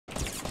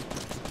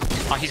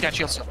Oh, he's got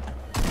shields.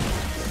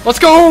 Let's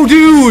go,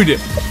 dude!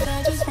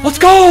 Let's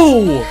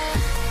go!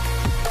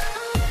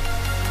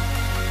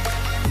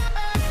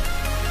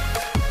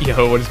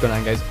 Yo, what is going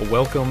on, guys?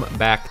 Welcome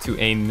back to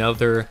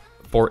another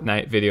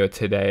Fortnite video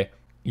today.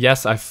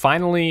 Yes, I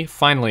finally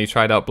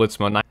tried out Blitz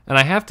mode, and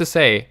I have to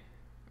say,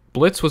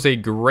 Blitz was a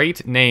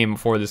great name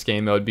for this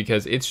game mode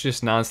because it's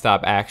just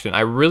non-stop action. I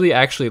really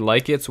actually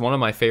like it. It's one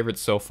of my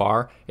favorites so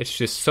far. It's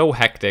just so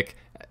hectic.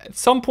 At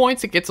some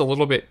points, it gets a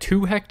little bit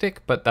too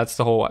hectic, but that's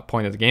the whole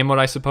point of the game mode,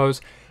 I suppose.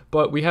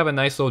 But we have a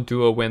nice little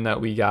duo win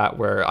that we got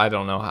where, I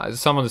don't know,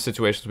 some of the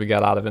situations we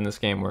got out of in this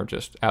game were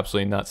just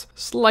absolutely nuts.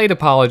 Slight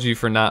apology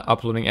for not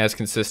uploading as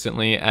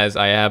consistently as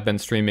I have been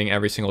streaming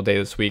every single day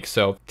this week.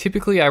 So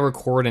typically I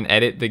record and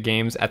edit the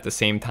games at the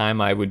same time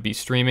I would be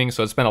streaming.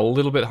 So it's been a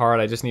little bit hard.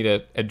 I just need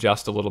to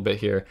adjust a little bit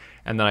here.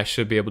 And then I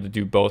should be able to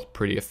do both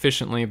pretty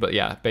efficiently. But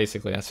yeah,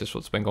 basically that's just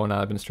what's been going on.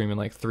 I've been streaming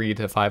like 3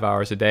 to 5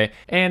 hours a day.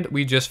 And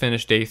we just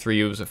finished day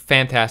 3. It was a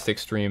fantastic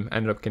stream.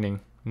 Ended up getting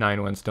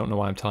 9 wins. Don't know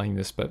why I'm telling you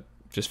this, but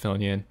just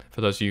filling you in for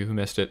those of you who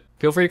missed it.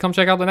 Feel free to come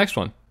check out the next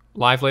one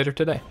live later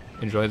today.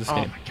 Enjoy this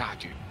game. Oh my god,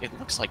 dude. It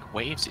looks like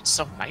waves. It's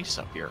so nice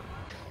up here.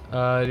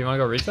 Do you want to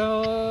go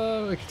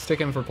retail? We could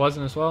stick in for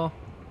Pleasant as well.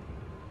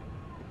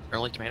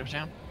 Early Tomato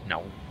Town?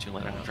 No. Too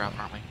late on the drop,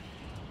 aren't we?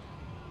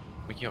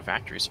 We can go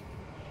factories.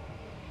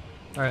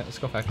 Alright, let's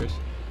go factories.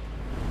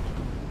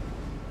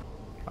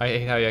 I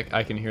hate how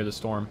I can hear the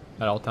storm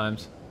at all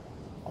times.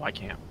 Oh, I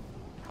can't.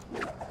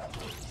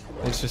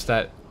 It's just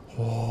that...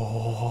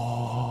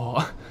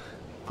 Oh...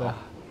 The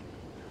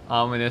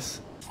ominous.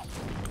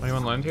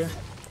 Anyone land here?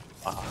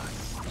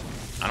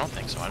 I don't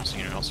think so. I don't see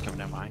anyone else coming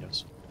down behind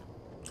us.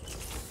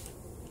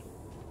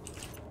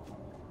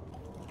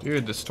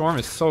 Dude, the storm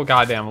is so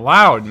goddamn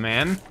loud,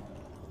 man.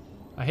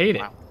 I hate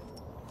it. Wow.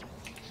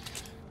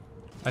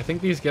 I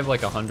think these give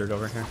like 100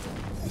 over here.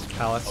 These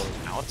pallets. Oh,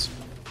 pallets?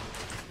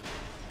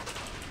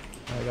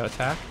 I got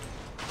attack.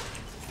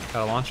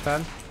 Got a launch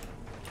pad.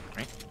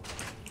 Right.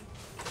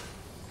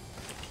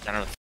 Got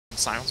another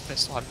silence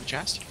pistol out of the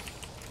chest.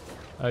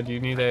 Do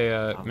you need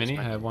a mini?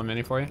 I have one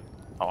mini for you.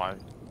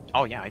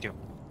 Oh yeah, I do.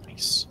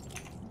 Nice.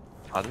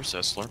 There's a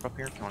slurp up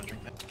here if you want to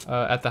drink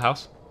that. At the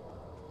house.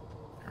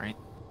 Alright.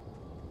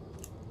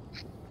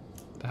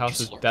 The house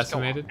is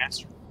decimated.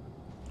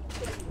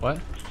 What?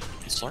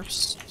 Do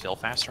slurps fill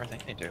faster? I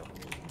think they do.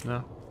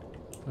 No,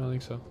 I don't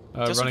think so.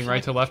 Running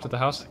right to left at the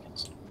house.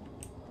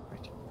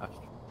 Right.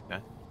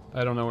 Okay.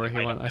 I don't know where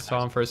he went. I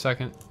saw him for a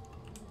second.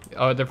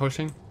 Oh, they're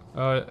pushing.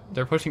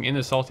 They're pushing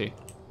into Salty.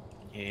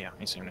 Yeah,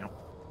 I see him now.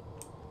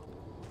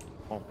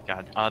 Oh my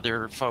god.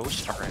 Their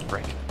foes are in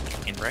brick.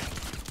 In brick.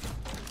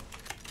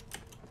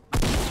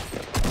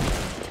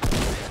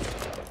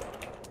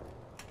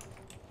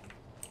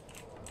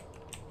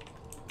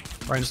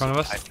 Right in front of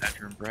us.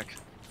 5-bedroom brick.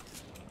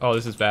 Oh,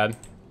 this is bad.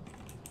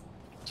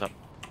 What's up?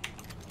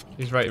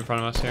 He's right in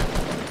front of us here.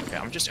 Okay,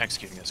 I'm just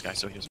executing this guy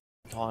so he doesn't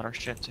call out our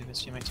shit to his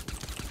teammates.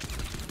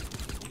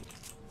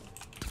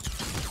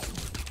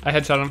 I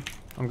headshot him.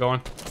 I'm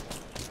going.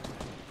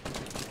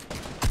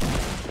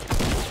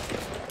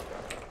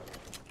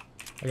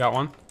 I got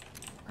one.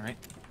 Alright.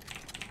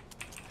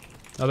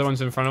 Another one's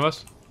in front of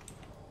us.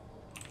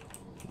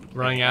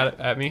 Running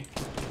at me.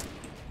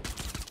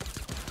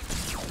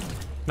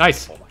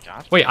 Nice. Oh my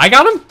god. Wait, I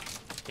got him?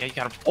 Yeah, you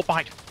got him. Oh,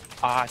 behind.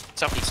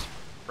 Southeast.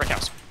 Brick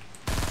house.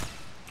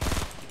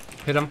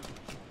 Hit him.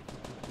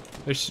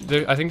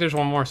 I think there's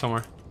one more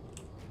somewhere.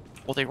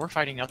 Well, they were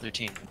fighting another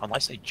team,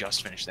 unless they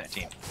just finished that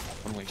team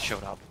when we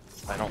showed up.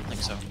 I don't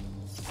think so.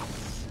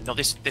 No,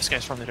 this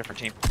guy's from a different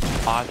team.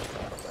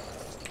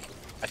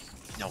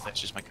 No,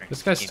 that's just my current.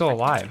 This guy's still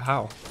alive.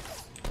 How?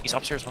 He's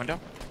upstairs window.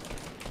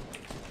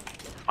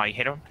 I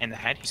hit him in the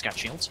head. He's got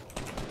shields.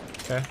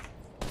 Okay.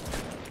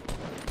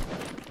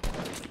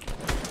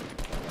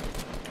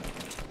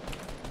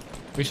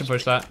 We should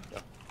push that.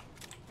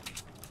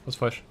 Let's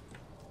push.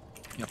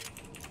 Yep.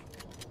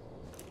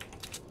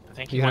 I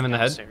think You hit him in the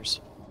head?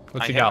 upstairs.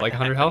 What's he got? Like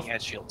 100 health? He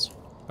has shields.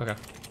 Okay.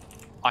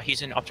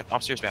 He's in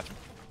upstairs bathroom.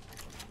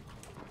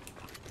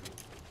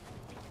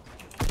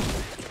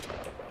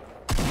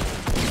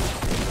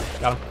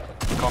 Got him.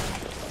 Good call.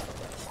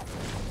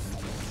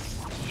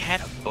 He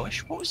had a bush?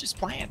 What was his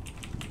plan?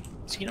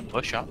 Is he gonna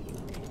push up?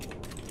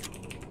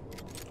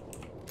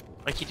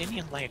 Like, he didn't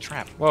even lay a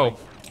trap. Whoa. Like,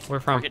 Where we're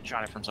from? getting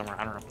shot at from somewhere.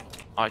 I don't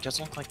know. It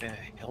doesn't look like the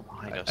hill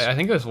behind us. I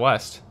think it was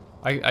west.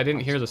 I didn't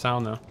hear the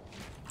sound though.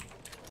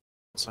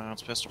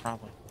 Silence pistol,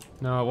 probably.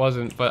 No, it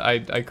wasn't, but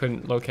I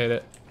couldn't locate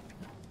it.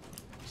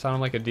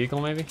 Sounded like a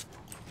deagle, maybe?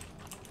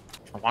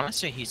 I want to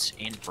say he's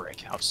in brick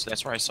house.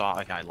 That's where I saw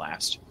a guy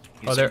last.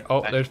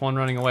 There's one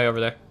running away over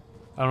there.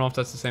 I don't know if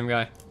that's the same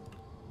guy.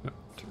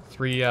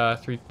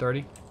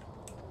 330.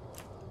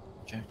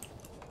 Okay.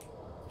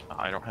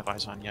 I don't have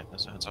eyes on yet.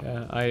 That's a heads up.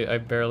 Yeah, I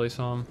barely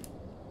saw him.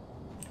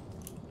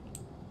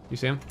 You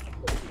see him?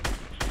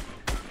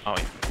 Oh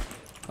yeah.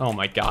 Oh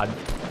my god.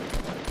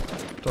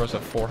 Throws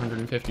up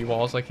 450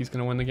 walls like he's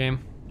gonna win the game.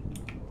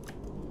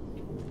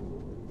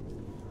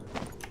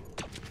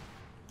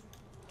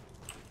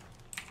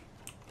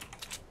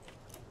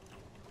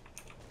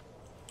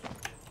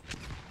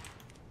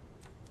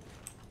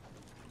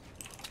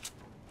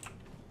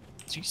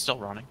 Is he still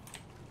running?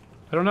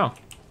 I don't know.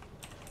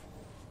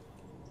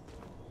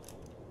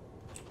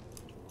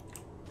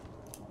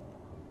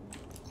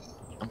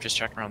 I'm just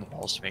checking around the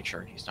walls to make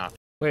sure he's not.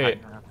 Wait,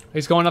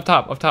 he's going up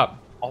top, up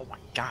top. Oh my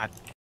god.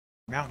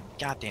 Mountain,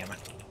 god damn it.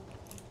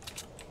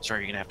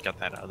 Sorry, you're gonna have to cut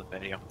that out of the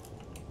video.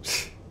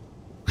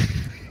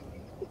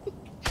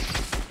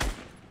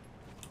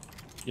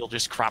 You'll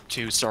just crop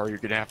to, sorry, you're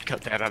gonna have to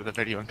cut that out of the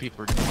video and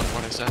people are gonna wonder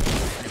what I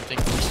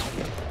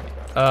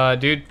said.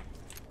 Dude.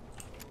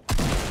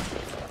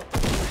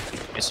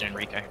 It's an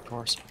Enrique, of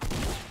course.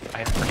 I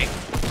have a grenade.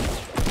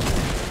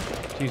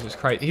 Jesus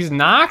Christ. He's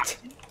knocked?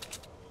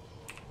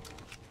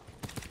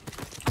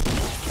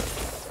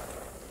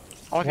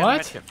 Oh, I got What? a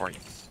med kit for you.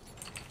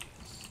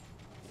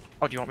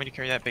 Oh, do you want me to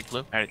carry that big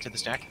blue? Add it to the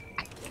stack?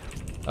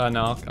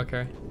 No,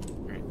 okay.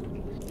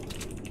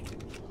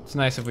 It's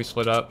nice if we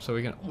split up so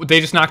we can.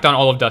 They just knocked down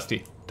all of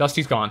Dusty.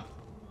 Dusty's gone.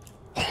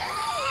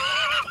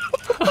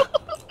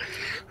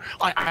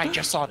 I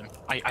just saw them.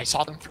 I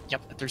saw them.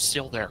 Yep, they're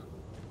still there.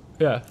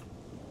 Yeah.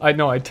 I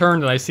know, I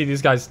turned and I see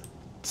these guys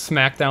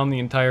smack down the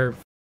entire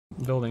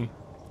building.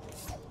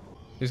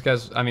 These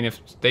guys, I mean, if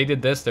they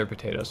did this, they're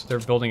potatoes. They're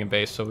building a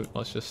base, so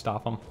let's just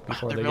stop them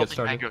before they get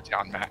started. Go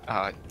down,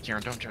 Matt.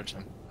 Kieran, don't judge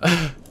them.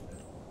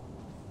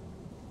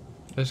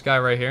 This guy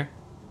right here.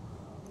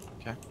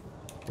 Okay.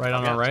 Right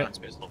on our right.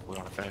 We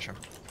want to finish him.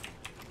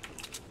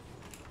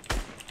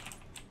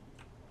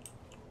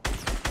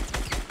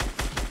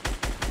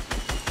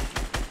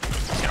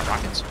 He's got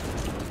rockets.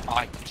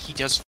 He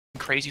does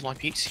crazy long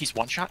peaks. He's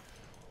one shot.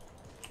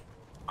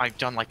 I've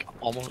done like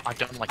 90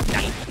 white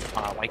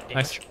damage.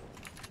 Nice.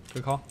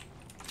 Good call.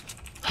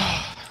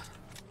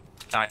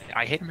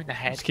 I hit him in the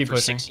head Just keep for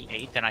pushing.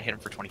 68, then I hit him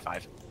for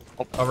 25.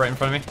 Oh, right in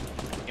front of me.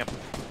 Yep.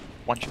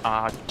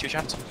 Two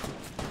shots.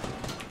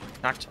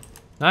 Knocked.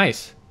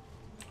 Nice.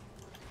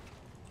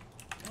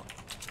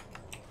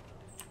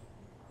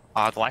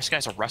 The last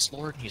guy's a rest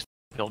lord. He's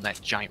building that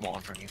giant wall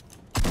in front of you.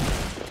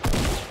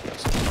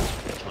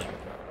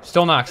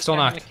 Still knocked, This still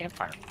guy had knocked. a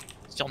campfire.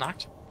 Still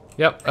knocked?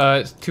 Yep,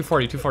 it's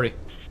 240, 240.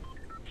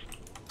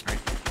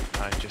 Alright.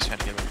 I just had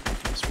to get rid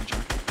of this one.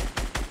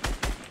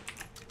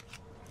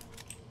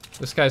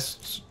 This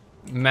guy's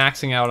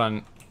maxing out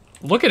on...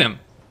 Look at him!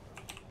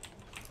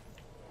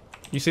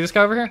 You see this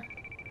guy over here?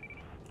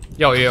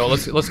 Yo,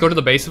 let's go to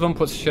the base of him,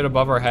 put shit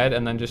above our head,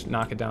 and then just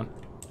knock it down.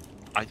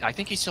 I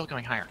think he's still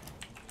going higher.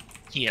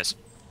 He is.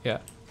 Yeah.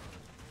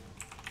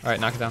 Alright,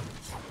 knock it down.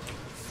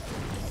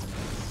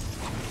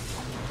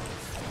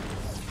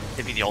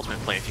 It'd be the ultimate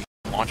play if you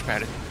launch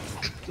padded.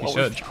 You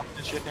should. Chop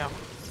this shit down.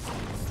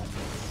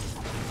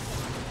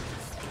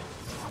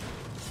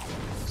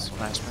 This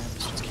last man,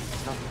 let's just keep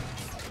it up.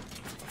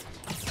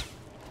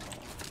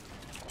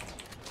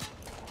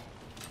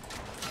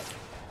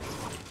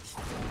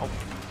 Oh,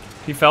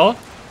 He fell?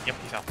 yep,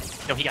 he fell.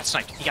 No, he got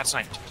sniped. He got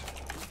sniped.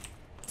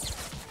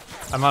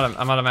 I'm out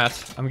of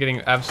mats. I'm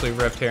getting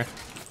absolutely ripped here.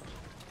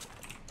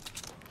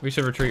 We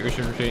should retreat, we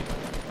should retreat.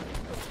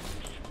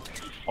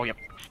 Oh, yep.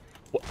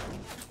 What?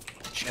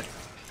 Shit.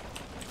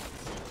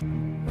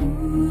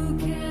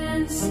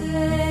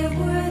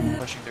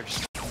 Pushing, they're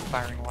just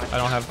firing away. I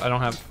don't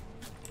have.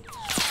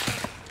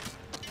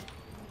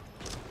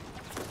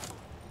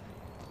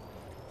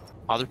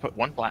 Oh, they're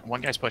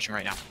one guy's pushing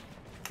right now.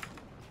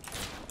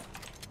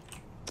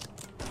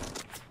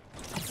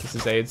 This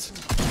is AIDS.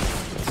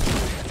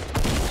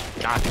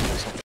 God,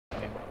 so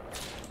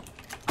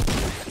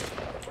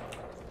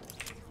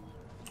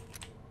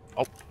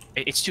oh,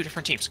 it's two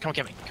different teams. Come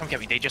get me. Come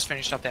get me. They just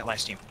finished up that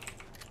last team.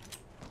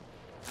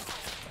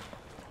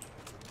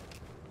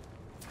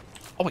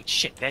 Oh wait,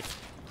 shit! That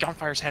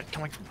gunfire's head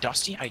coming from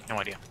Dusty. I had no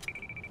idea.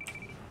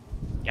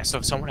 Yeah,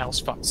 so someone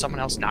else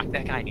knocked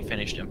that guy and he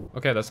finished him.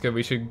 Okay, that's good.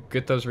 We should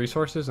get those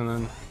resources and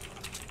then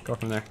go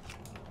from there.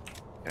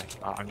 Okay,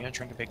 I'm gonna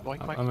drink a big boy.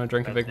 I'm Quick, gonna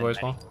drink a big boy as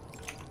well.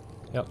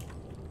 Yep.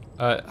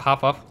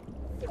 Hop up.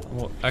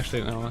 Well,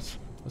 actually, no. Let's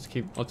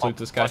loot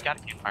this guy. I've got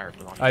a campfire if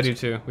you want. I do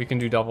too. We can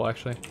do double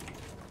actually.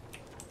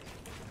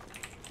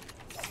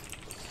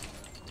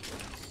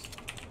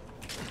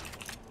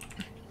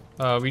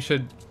 We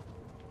should.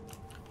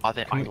 I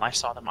last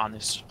saw them on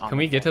this. Can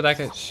we get to that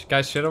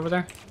guy's shit over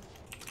there?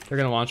 They're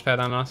gonna launch pad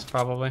on us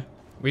probably.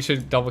 We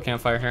should double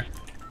campfire here.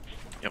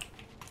 Yep.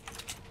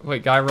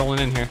 Wait, guy rolling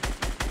in here.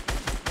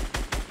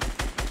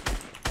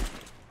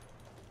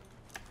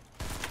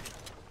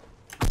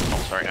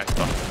 Oh, sorry, I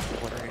thought.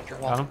 What are your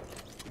wall? Got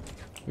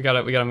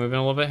him. We gotta move in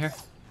a little bit here.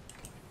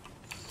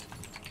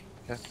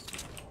 Okay.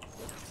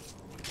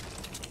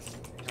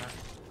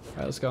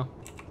 Alright, let's go.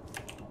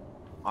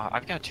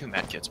 I've got 2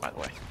 med kits, by the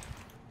way.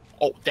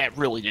 Oh, that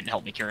really didn't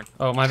help me, Kieran.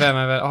 Oh, my bad,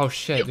 my bad. Oh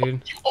shit,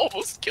 dude. You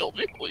almost killed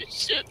me, holy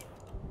shit.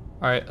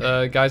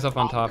 Alright, guys up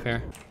on top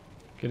here.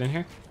 Get in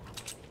here.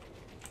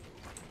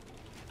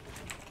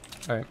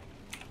 Alright.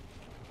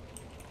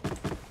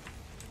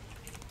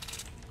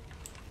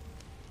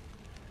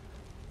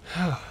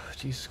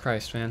 Jesus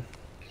Christ, man.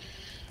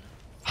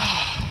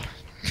 God,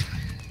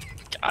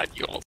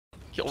 you almost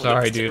killed me.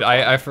 Sorry, dude.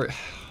 I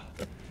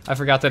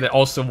forgot that it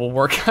also will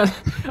work on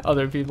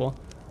other people.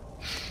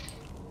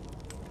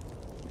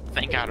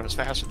 God, it was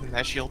faster than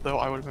that shield, though.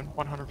 I would have been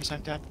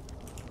 100% dead.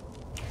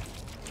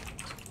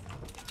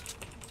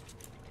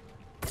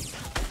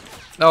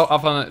 No,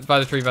 up on the, by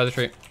the tree, by the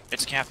tree.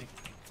 It's Kathy.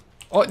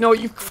 Oh, no,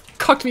 you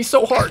cucked me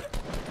so hard.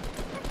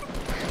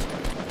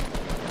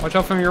 Watch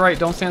out from your right.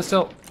 Don't stand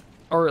still.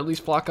 Or at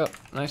least block up.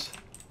 Nice.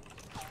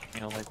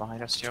 You know, like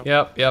behind us, too.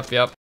 Yep.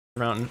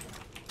 Mountain.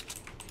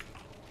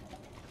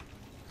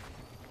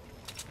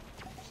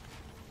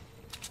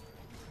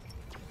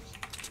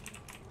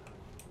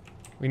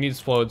 We need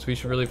explodes. We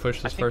should really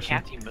push this person.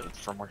 Kathy moved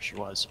from where she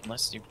was,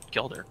 unless you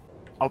killed her.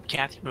 Oh,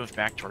 Kathy moved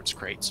back towards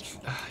crates.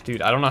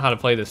 Dude, I don't know how to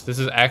play this. This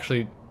is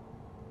actually...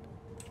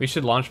 We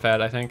should launch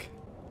pad, I think.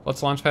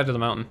 Let's launch pad to the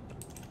mountain.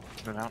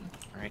 To the mountain?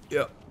 Alright.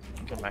 Yep.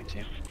 I'll come back to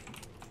you.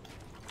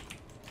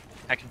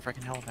 I can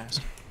freaking hell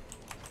fast.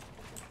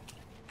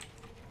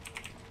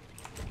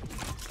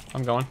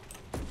 I'm going.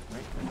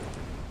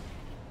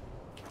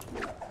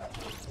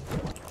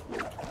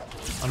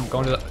 I'm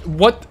going to the...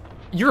 What?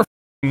 You're a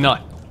f***ing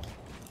nut.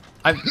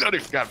 I've not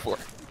even got for.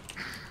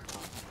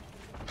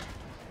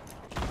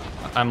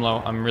 I'm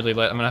low. I'm really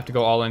lit. I'm gonna have to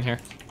go all in here.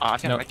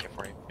 I've got a kit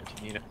for you if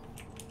you need it.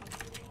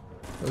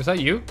 Was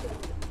that you?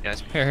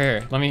 Yes.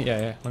 Here. Let me,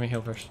 yeah. Let me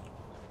heal first.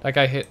 That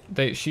guy hit.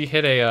 She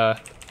hit a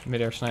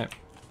mid-air snipe.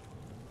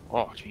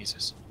 Oh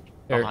Jesus.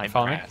 Here,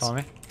 follow me.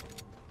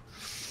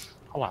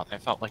 Oh wow,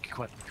 that felt like a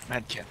quick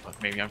med kit,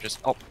 but maybe I'm just.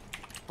 Oh,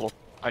 well,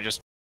 I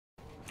just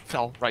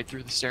fell right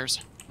through the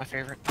stairs. My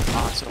favorite.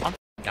 So I'm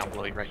down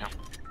below you right now.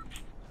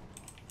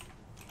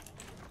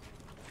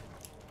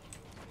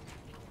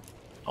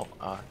 Oh,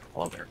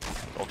 hello there,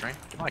 Coltrane.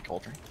 Goodbye,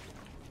 Coltrane.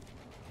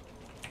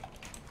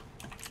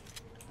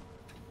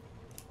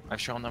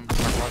 I've shown them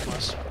my blood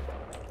list.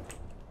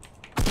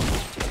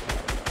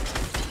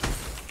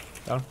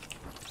 Down.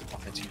 Oh,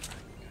 it's you.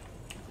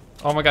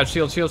 Oh my god,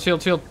 shield.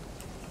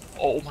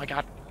 Oh my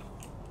god.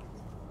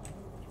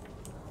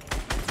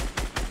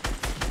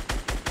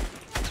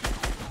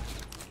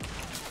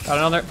 Got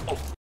another. Oh.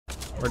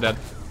 We're dead.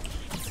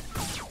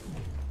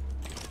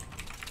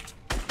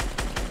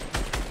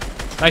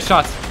 Nice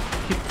shots.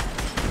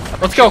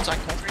 Let's go.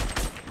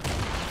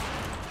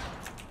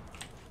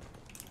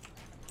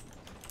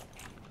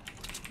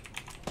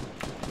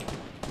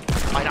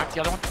 I knocked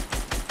the other one.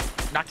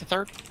 Knocked the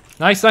third.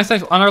 Nice.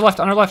 On our left.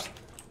 Oh.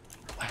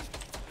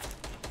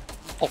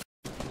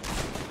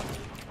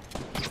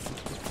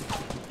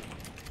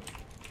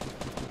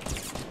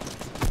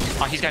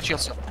 Oh, he's got shield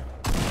still.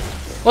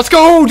 Let's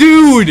go,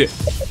 dude.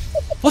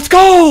 Let's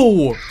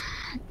go.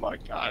 My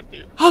god,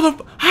 dude.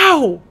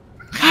 How?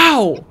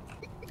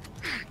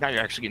 Now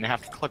you're actually gonna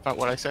have to clip out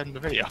what I said in the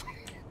video.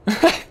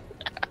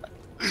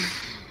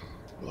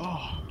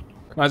 Oh.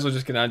 Might as well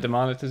just get on a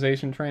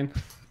demonetization train.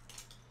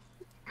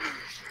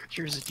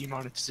 Here's a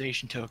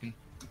demonetization token.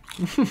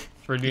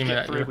 For doing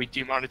that. We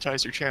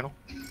demonetize your channel.